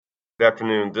Good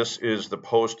afternoon. This is the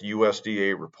post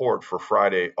USDA report for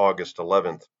Friday, August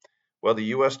 11th. Well,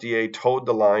 the USDA towed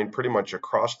the line pretty much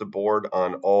across the board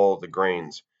on all the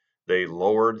grains. They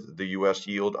lowered the US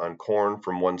yield on corn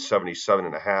from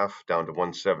 177.5 down to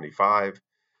 175.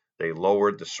 They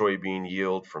lowered the soybean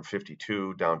yield from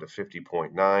 52 down to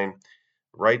 50.9,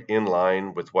 right in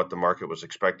line with what the market was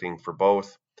expecting for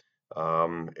both.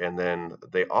 And then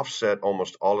they offset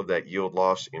almost all of that yield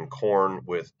loss in corn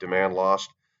with demand loss.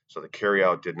 So the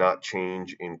carryout did not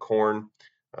change in corn.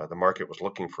 The market was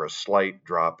looking for a slight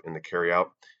drop in the carryout.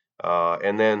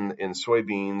 And then in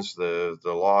soybeans, the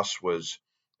loss was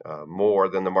more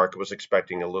than the market was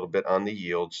expecting, a little bit on the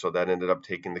yield. So that ended up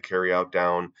taking the carryout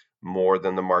down more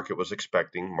than the market was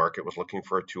expecting. Market was looking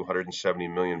for a 270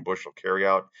 million bushel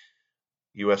carryout.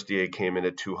 USDA came in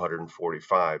at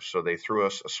 245. So they threw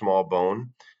us a small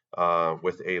bone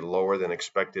with a lower than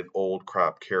expected old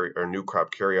crop carry or new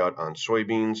crop carryout on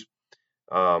soybeans.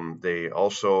 They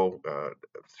also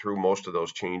threw most of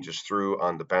those changes through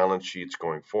on the balance sheets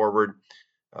going forward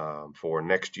for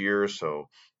next year. So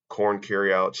corn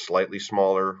carryout slightly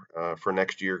smaller for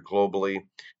next year globally,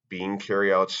 bean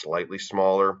carryout slightly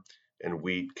smaller, and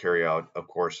wheat carryout, of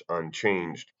course,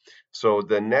 unchanged. So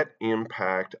the net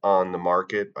impact on the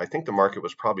market, I think the market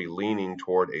was probably leaning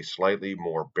toward a slightly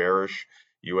more bearish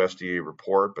USDA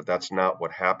report, but that's not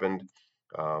what happened.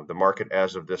 The market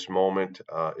as of this moment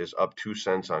is up 2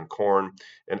 cents on corn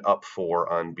and up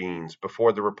 4 on beans.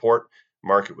 Before the report,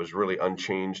 market was really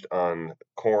unchanged on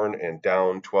corn and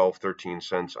down 12, 13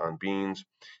 cents on beans.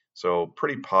 So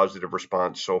pretty positive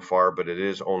response so far, but it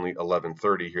is only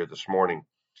 11:30 here this morning.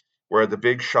 Where the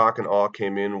big shock and awe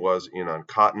came in was in on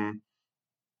cotton.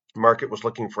 Market was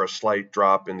looking for a slight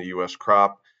drop in the U.S.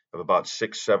 crop of about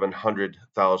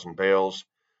 700,000 bales.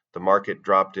 The market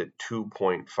dropped it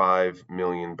 2.5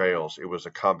 million bales. It was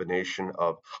a combination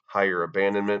of higher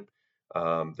abandonment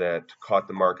that caught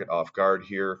the market off guard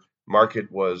here.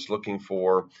 Market was looking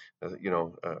for,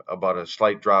 about a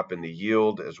slight drop in the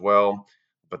yield as well,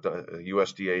 but the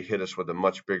USDA hit us with a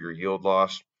much bigger yield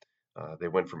loss. They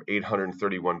went from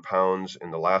 831 pounds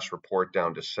in the last report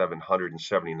down to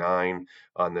 779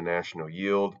 on the national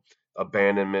yield.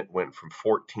 Abandonment went from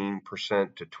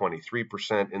 14% to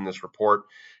 23% in this report,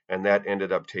 and that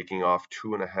ended up taking off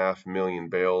 2.5 million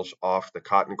bales off the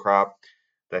cotton crop.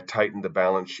 That tightened the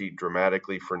balance sheet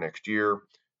dramatically for next year,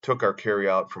 took our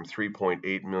carryout from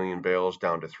 3.8 million bales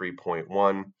down to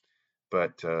 3.1.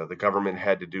 But the government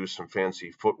had to do some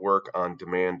fancy footwork on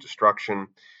demand destruction.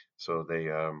 So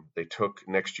they took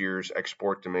next year's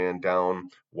export demand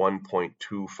down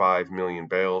 1.25 million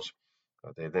bales.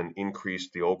 They then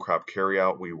increased the old crop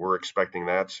carryout. We were expecting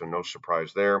that, so no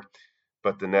surprise there.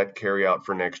 But the net carryout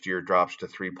for next year drops to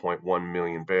 3.1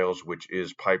 million bales, which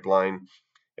is pipeline.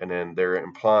 And then they're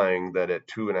implying that at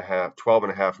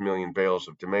 12.5 million bales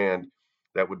of demand,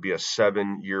 that would be a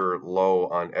 7-year low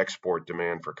on export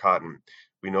demand for cotton.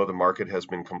 We know the market has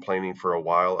been complaining for a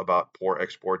while about poor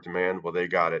export demand. Well, they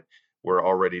got it. We're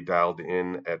already dialed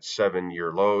in at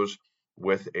 7-year lows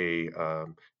with a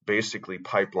basically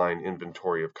pipeline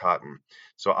inventory of cotton.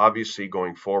 So obviously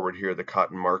going forward here, the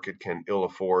cotton market can ill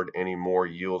afford any more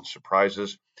yield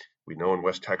surprises. We know in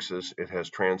West Texas, it has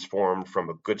transformed from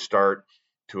a good start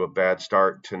to a bad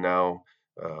start to now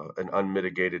an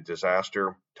unmitigated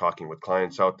disaster, talking with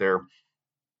clients out there.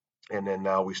 And then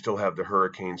now we still have the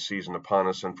hurricane season upon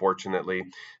us, unfortunately,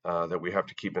 that we have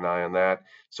to keep an eye on that.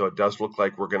 So it does look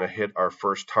like we're going to hit our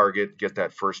first target, get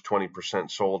that first 20%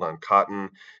 sold on cotton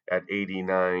at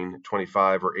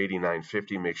 89.25 or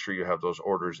 89.50. Make sure you have those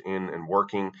orders in and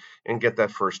working and get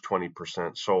that first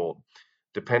 20% sold.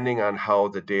 Depending on how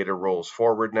the data rolls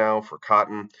forward now for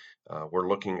cotton, we're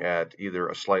looking at either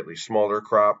a slightly smaller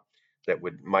crop that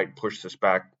might push this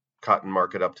back cotton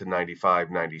market up to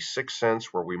 95, 96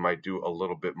 cents, where we might do a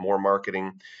little bit more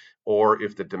marketing, or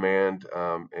if the demand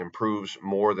improves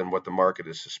more than what the market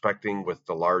is suspecting with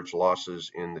the large losses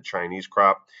in the Chinese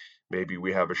crop, maybe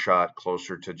we have a shot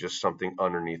closer to just something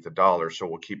underneath $1. So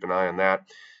we'll keep an eye on that.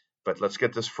 But let's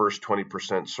get this first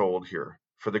 20% sold here.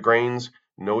 For the grains,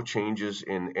 no changes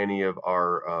in any of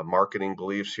our marketing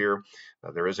beliefs here.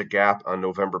 There is a gap on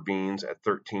November beans at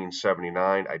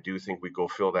 13.79. I do think we go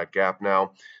fill that gap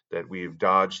now that we've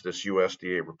dodged this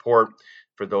USDA report.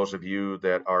 For those of you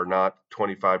that are not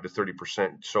 25 to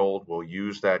 30% sold, we'll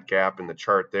use that gap in the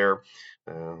chart there,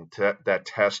 that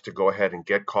test to go ahead and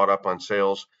get caught up on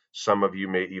sales. Some of you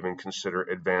may even consider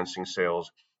advancing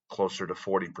sales closer to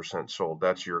 40% sold.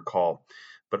 That's your call.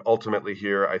 But ultimately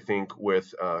here, I think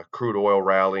with crude oil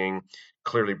rallying,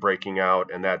 clearly breaking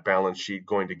out, and that balance sheet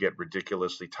going to get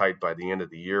ridiculously tight by the end of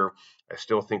the year, I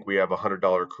still think we have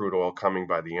 $100 crude oil coming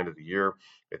by the end of the year.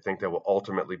 I think that will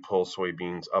ultimately pull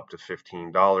soybeans up to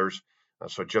 $15.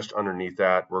 So just underneath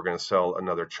that, we're going to sell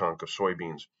another chunk of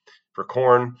soybeans. For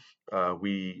corn,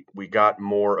 we got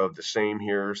more of the same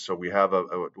here. So we have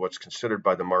what's considered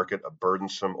by the market a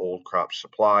burdensome old crop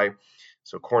supply.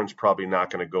 So corn's probably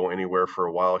not going to go anywhere for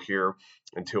a while here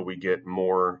until we get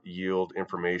more yield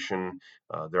information.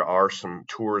 There are some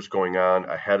tours going on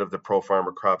ahead of the Pro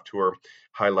Farmer Crop Tour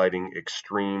highlighting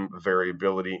extreme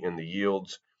variability in the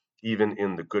yields, even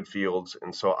in the good fields.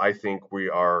 And so I think we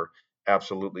are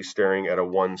absolutely staring at a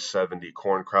 170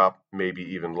 corn crop, maybe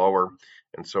even lower.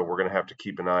 And so we're going to have to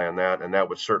keep an eye on that. And that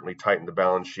would certainly tighten the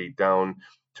balance sheet down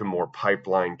to more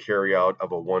pipeline carryout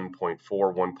of a 1.4,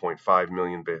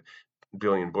 1.5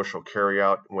 billion bushel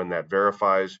carryout when that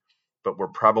verifies. But we're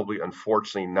probably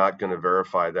unfortunately not going to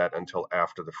verify that until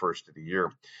after the first of the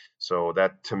year. So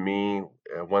that to me,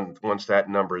 once that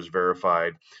number is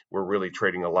verified, we're really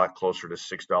trading a lot closer to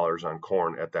 $6 on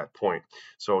corn at that point.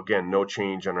 So again, no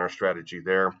change in our strategy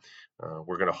there.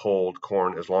 We're going to hold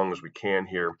corn as long as we can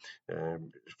here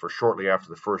for shortly after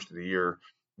the first of the year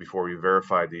before we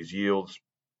verify these yields.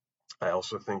 I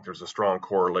also think there's a strong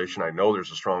correlation. I know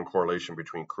there's a strong correlation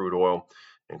between crude oil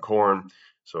and corn.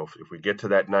 So if we get to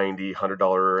that $90,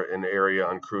 $100 an area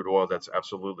on crude oil, that's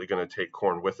absolutely going to take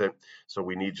corn with it. So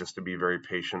we need just to be very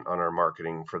patient on our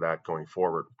marketing for that going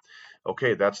forward.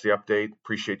 Okay, that's the update.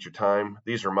 Appreciate your time.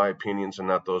 These are my opinions and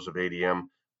not those of ADM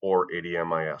or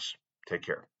ADMIS. Take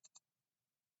care.